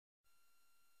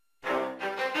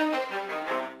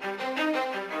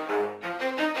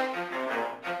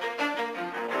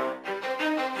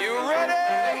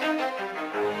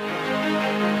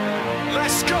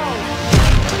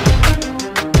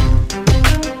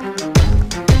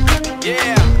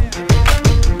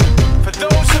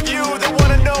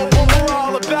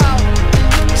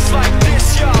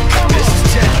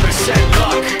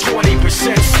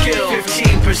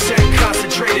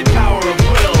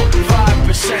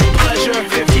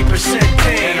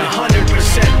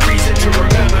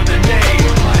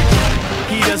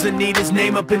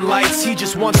name up in lights, he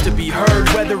just wants to be heard.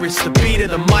 Whether it's the beat or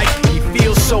the mic, he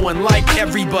feels so unlike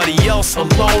everybody else,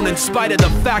 alone. In spite of the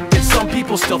fact that some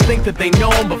people still think that they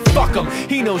know him, but fuck him,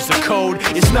 he knows the code.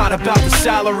 It's not about the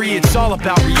salary, it's all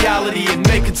about reality and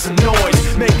making some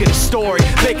noise, making a story,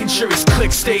 making sure his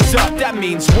click stays up. That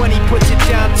means when he puts it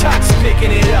down, Tox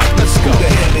picking it up. Let's go. Who the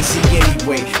hell is he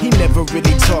anyway? He never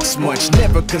really talks much,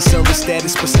 never concerned with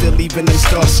status, but still even him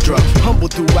starstruck. Humble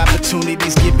through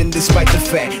opportunities given despite the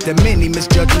fact that many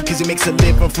misjudge him cause he makes a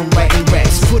living from writing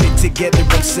raps. Put it together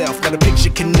himself, now the picture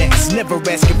connects, never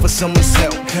asking for someone's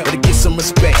help or to get some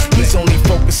respect. He's only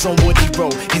focused on what he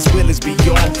wrote, his will is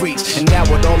beyond reach, and now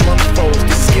it all unfolds,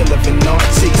 the skill of an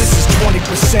artist. This is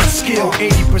 20% skill,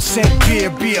 80% fear,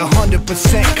 be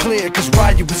 100% clear, cause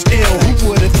Ryu was ill. Who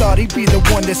would've thought he'd be the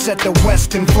one that set the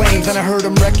West in flames? And I heard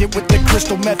him wreck it with the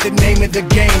crystal method, name of the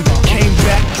game. Came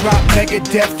back, dropped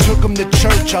Megadeth, took him to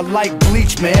church. I like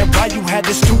Bleach, man. Ryu had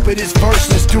the stupidest verse,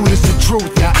 this dude is the truth.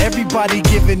 Now everybody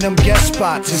giving them guest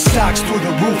spots, his stocks through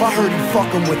the roof. I heard he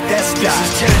fucking with that stock.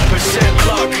 This is 10%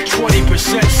 luck,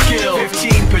 20% skill,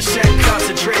 15%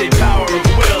 concentrated power of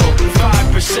will,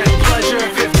 5% pleasure,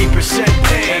 50%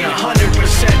 pain, and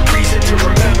 100% reason to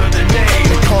remember the name.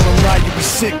 They call him Ryu, he's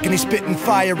sick and he's spitting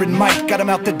fire. And Mike got him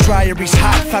out the dryer, he's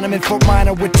hot. Found him in Fort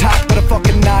Minor with top, but a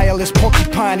fucking nihilist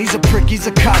porcupine. He's a prick, he's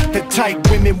a cock, the type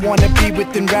women wanna be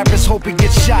within. Rappers hope he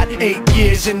gets shot. 8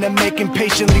 years in the making,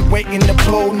 patiently waiting to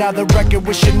blow. Now the record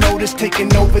with your notice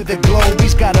taking over the globe.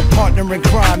 He's got a partner in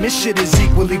crime, his shit is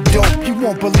equally dope. You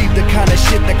won't believe the kind of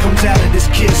shit that comes out of this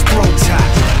kid's throat.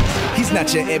 He's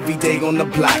not your everyday on the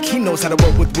block. He knows how to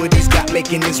work with what he's got,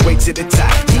 making his way to the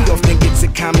top. He often gets a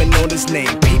comment on his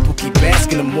name. People keep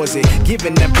asking him, was it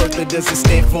given that birth or does it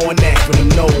stand for an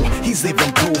acronym? No, he's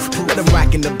living proof. Let him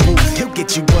rock in the booth. He'll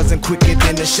get you buzzing quicker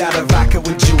than a shot of vodka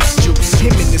with juice.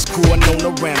 Him and his crew are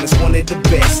known around as one of the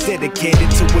best, dedicated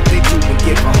to what they do and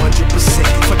give 100%.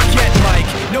 Forget Mike,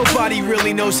 nobody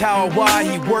really knows how or why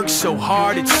he works so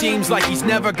hard. It seems like he's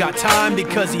never got time,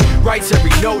 because he writes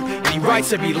every note and he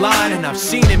writes every line. And I've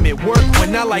seen him at work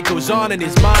when that light goes on in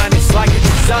his mind. It's like a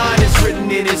design is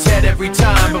written in his head every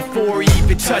time, before he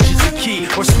even touches a key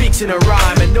or speaks in a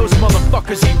rhyme. And those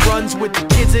motherfuckers he runs with, the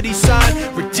kids that he signed,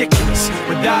 ridiculous,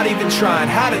 without even trying.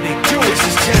 How do they do it? This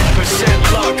is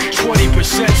 10% luck,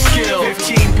 20% skill,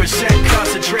 15%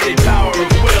 concentrated power of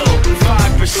will,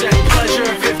 5% pleasure,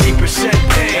 50%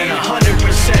 pain, and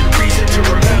 100% reason to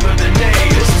remember the name.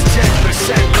 This is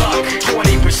 10% luck,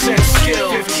 20%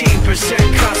 skill, 15%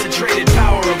 concentrated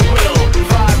power of will,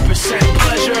 5%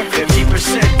 pleasure,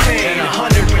 50% pain, and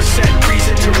 100%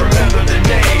 reason to remember the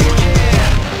name.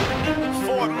 Yeah,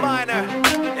 Fort Minor,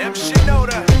 M.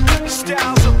 Shinoda,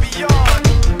 styles of beyond,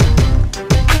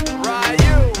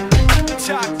 Ryu,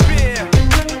 Talk Beer,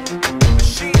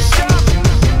 Machine Shop.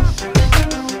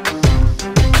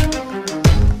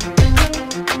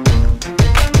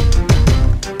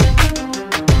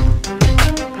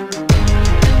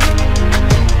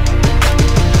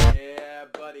 Yeah,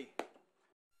 buddy.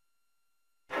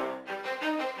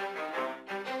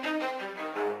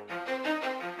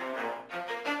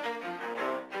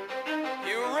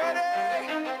 You ready?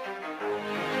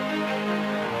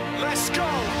 Let's go.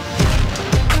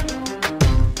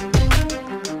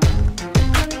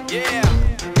 Yeah.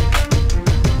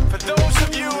 For those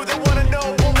of you that want to know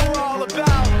what we're all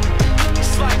about,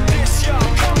 it's like this, y'all.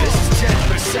 This is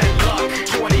 10% luck,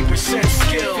 20%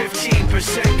 skill,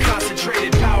 15%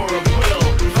 concentrated power of will,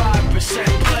 5%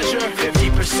 pleasure,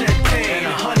 50% pain,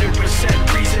 and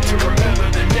 100% reason to remember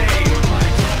the name.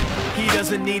 He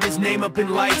doesn't need his name up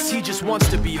in lights, he just wants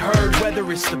to be heard. Whether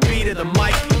it's the beat or the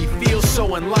mic, he feels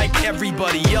so unlike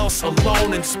everybody else,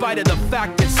 alone. In spite of the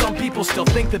fact that some people still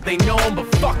think that they know him, but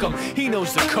fuck him, he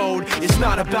knows the code. It's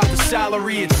not about the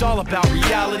salary, it's all about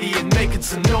reality and making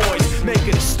some noise,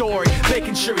 making a story,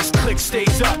 making sure his click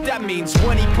stays up. That means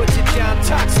when he puts it down,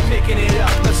 Tox picking it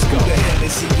up. Let's go. Who the hell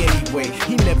is he anyway?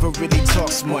 He never really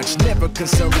talks much, never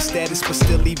concerned with status, but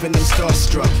still even him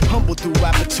starstruck. Humble through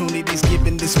opportunities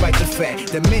given despite the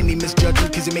fact that many misjudge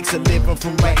him cause he makes a living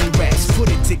from writing raps. Put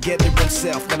it together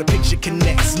himself, now the picture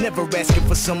connects, never asking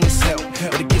for someone's help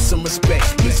or to get some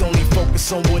respect. He's only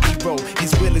focused on what he wrote,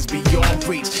 his will is beyond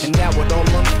reach, and now it all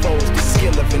unfolds, the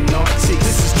skill of an artist.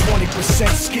 This is 20%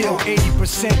 skill,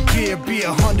 80% fear, be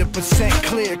 100%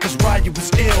 clear, cause Ryu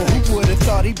was ill. Who would've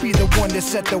thought he He be the one that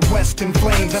set the West in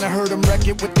flames. And I heard him wreck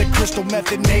it with the crystal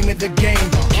method, name of the game.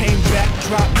 Came back,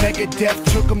 dropped Megadeth,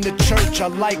 took him to church. I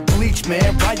like Bleach,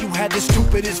 man. Why you had the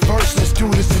stupidest verse? Let's do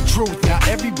this the truth. Now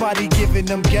everybody giving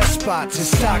them guest spots and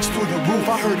stocks through the roof.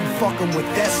 I heard he fucking with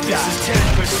that stock. This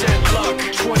is 10% luck,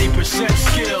 20%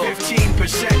 skill,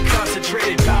 15%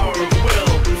 concentrated power of will,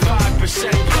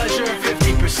 5% pleasure,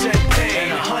 50%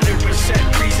 pain, and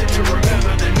 100% reason to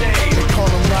remember the name. They call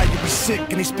him Ryan, he's sick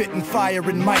and he's spitting fire.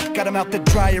 And Mike got him out the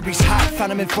dryer, he's hot.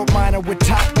 Found him in Fort Minor with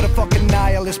top, but a fucking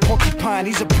nihilist. Porcupine,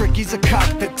 he's a prick, he's a cock.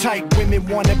 The type women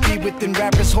wanna be within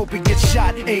rappers, hope he gets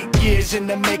shot. 8 years in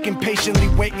the making, patiently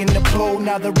waiting to blow.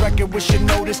 Now the record with your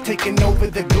notice taking over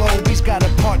the globe. He's got a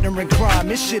partner in crime,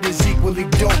 his shit is equally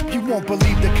dope. You won't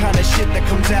believe the kind of shit that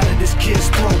comes out of this kid's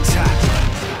throat.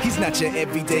 He's not your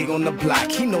everyday on the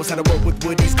block. He knows how to work with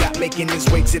what he's got, making his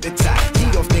way to the top. He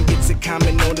often gets a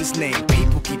comment on his name.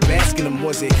 People keep asking him,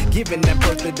 was it given that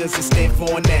birth or does it stand for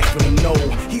an acronym? No,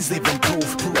 he's living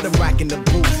proof. Let him rock in the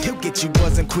booth. He'll get you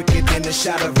buzzing quicker than a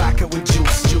shot of vodka with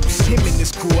juice. Him and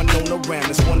his crew are known around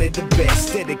as one of the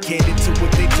best. Dedicated to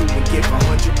what they do and give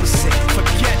 100%.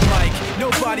 Forget Mike,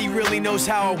 nobody really knows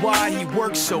how or why he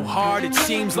works so hard. It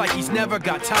seems like he's never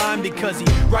got time because he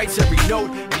writes every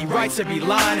note and he writes every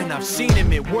line. And I've seen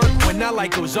him at work when that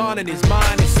light goes on in his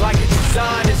mind. It's like a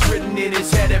design is written in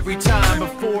his head every time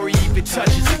before he even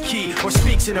touches a key or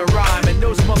speaks in a rhyme. And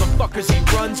those motherfuckers he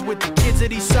runs with, the kids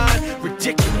that he signed,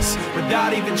 ridiculous,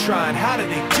 without even trying. How do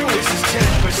they do it? This is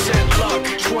 10% luck,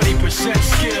 20%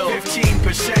 skill,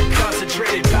 15%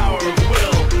 concentrated power of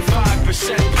will,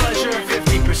 5% pleasure,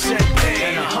 50% pain,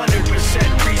 and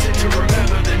 100%